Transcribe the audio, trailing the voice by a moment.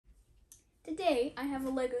Today, I have a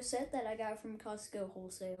Lego set that I got from Costco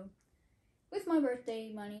wholesale with my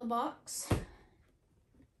birthday money. The box.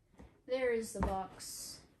 There is the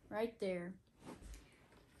box right there.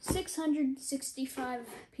 665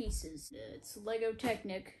 pieces. It's Lego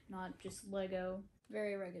Technic, not just Lego.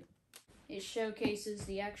 Very rugged. It showcases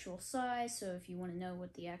the actual size, so if you want to know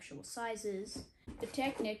what the actual size is. The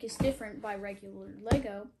Technic is different by regular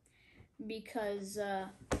Lego because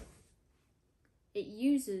it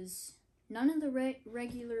uses none of the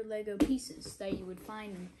regular Lego pieces that you would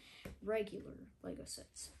find in regular Lego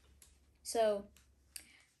sets. So,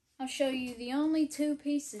 I'll show you the only two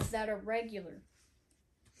pieces that are regular.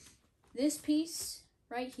 This piece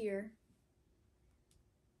right here,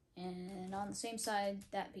 and on the same side,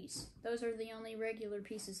 that piece. Those are the only regular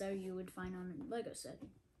pieces that you would find on a Lego set.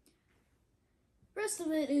 The rest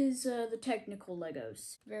of it is the technical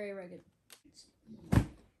Legos. Very rugged.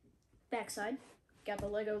 Backside. Got the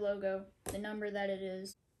Lego logo, the number that it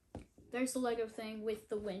is. There's the Lego thing with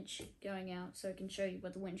the winch going out, so I can show you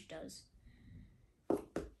what the winch does.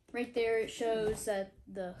 Right there it shows that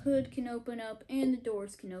the hood can open up and the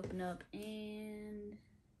doors can open up. And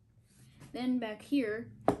then back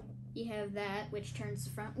here, you have that, which turns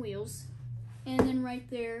the front wheels. And then right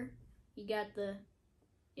there, you got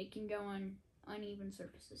it can go on uneven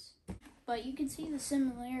surfaces. But you can see the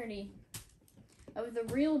similarity of the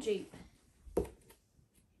real Jeep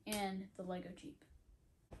and the Lego Jeep.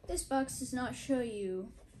 This box does not show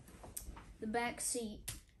you the back seat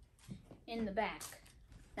in the back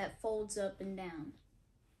that folds up and down.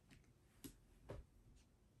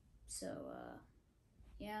 So,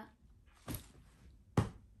 yeah.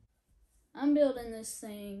 I'm building this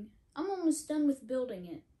thing. I'm almost done with building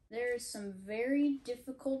it. There's some very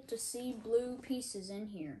difficult to see blue pieces in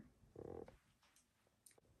here.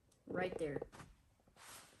 Right there.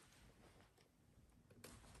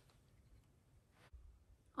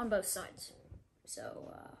 On both sides. So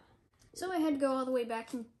I had to go all the way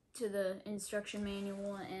back into the instruction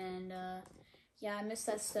manual, and yeah, I missed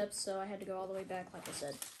that step, so I had to go all the way back, like I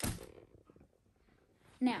said.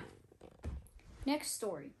 Now, next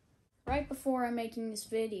story. Right before I'm making this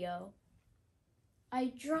video,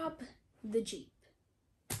 I drop the Jeep.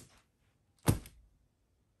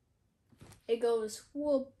 It goes,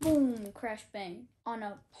 whoa, boom, crash, bang, on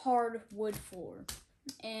a hard wood floor.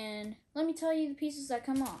 And let me tell you the pieces that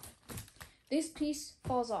come off. This piece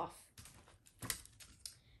falls off.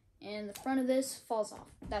 And the front of this falls off.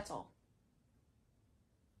 That's all.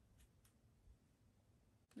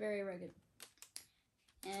 Very rugged.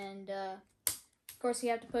 And, of course, you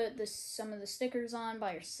have to put some of the stickers on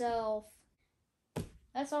by yourself.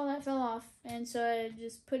 That's all that fell off. And so I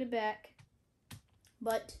just put it back.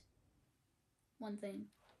 But one thing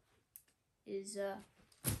is,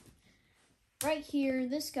 right here,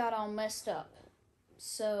 this got all messed up.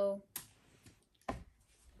 So,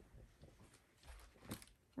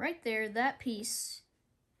 right there, that piece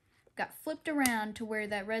got flipped around to where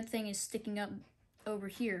that red thing is sticking up over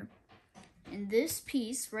here. And this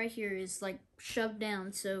piece right here is like shoved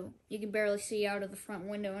down, so you can barely see out of the front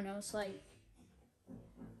window. And I was like,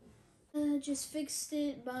 just fixed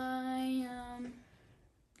it by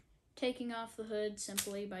taking off the hood,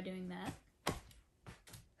 simply by doing that.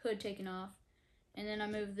 Hood taken off. And then I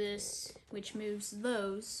move this, which moves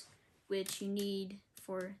those, which you need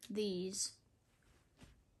for these.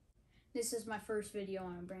 This is my first video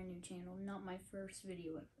on a brand new channel, not my first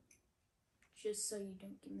video ever. Just so you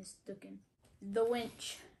don't get mistaken. The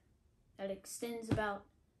winch that extends about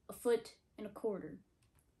 1.25 feet.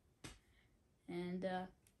 And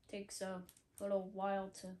takes a little while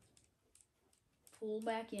to pull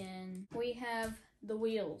back in. We have the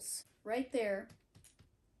wheels right there.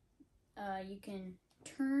 You can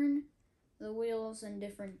turn the wheels in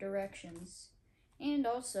different directions, and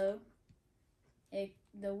also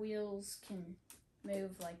the wheels can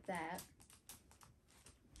move like that.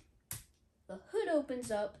 The hood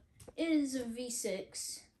opens up. It is a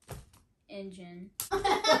V6 engine.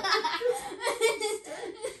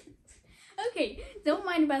 Okay, don't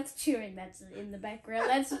mind about the chewing that's in the background.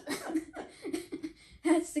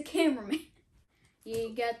 That's the cameraman.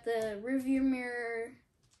 You got the rearview mirror.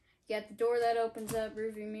 You got the door that opens up,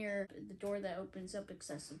 rearview mirror, the door that opens up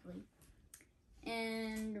excessively.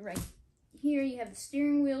 And right here you have the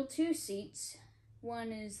steering wheel, 2 seats.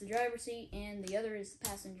 One is the driver's seat and the other is the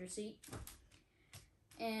passenger seat.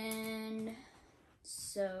 And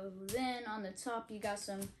so then on the top you got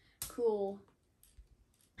some cool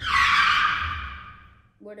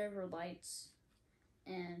whatever lights.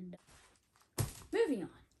 And moving on.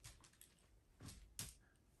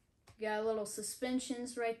 Got little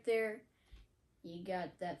suspensions right there. You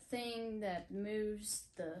got that thing that moves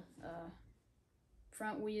the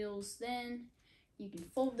front wheels. Then you can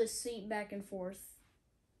fold the seat back and forth.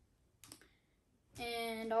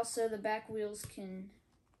 And also the back wheels can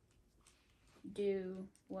do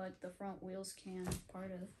what the front wheels can,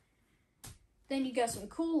 part of. Then you got some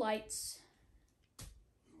cool lights.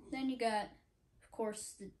 Then you got, of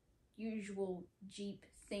course, the usual Jeep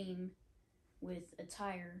theme with a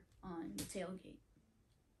tire on the tailgate.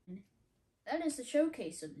 That is the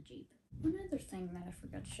showcase of the Jeep. One other thing that I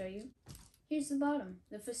forgot to show you. Here's the bottom,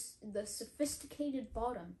 the sophisticated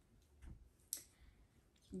bottom.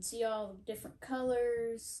 You can see all the different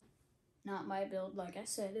colors. Not my build, like I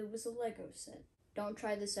said, it was a Lego set. Don't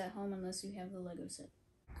try this at home unless you have the Lego set.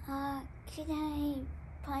 Could I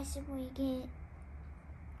possibly get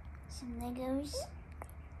some Legos?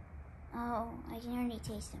 Oh, I can already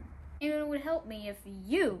taste them. And it would help me if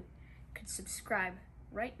you could subscribe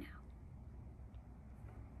right now.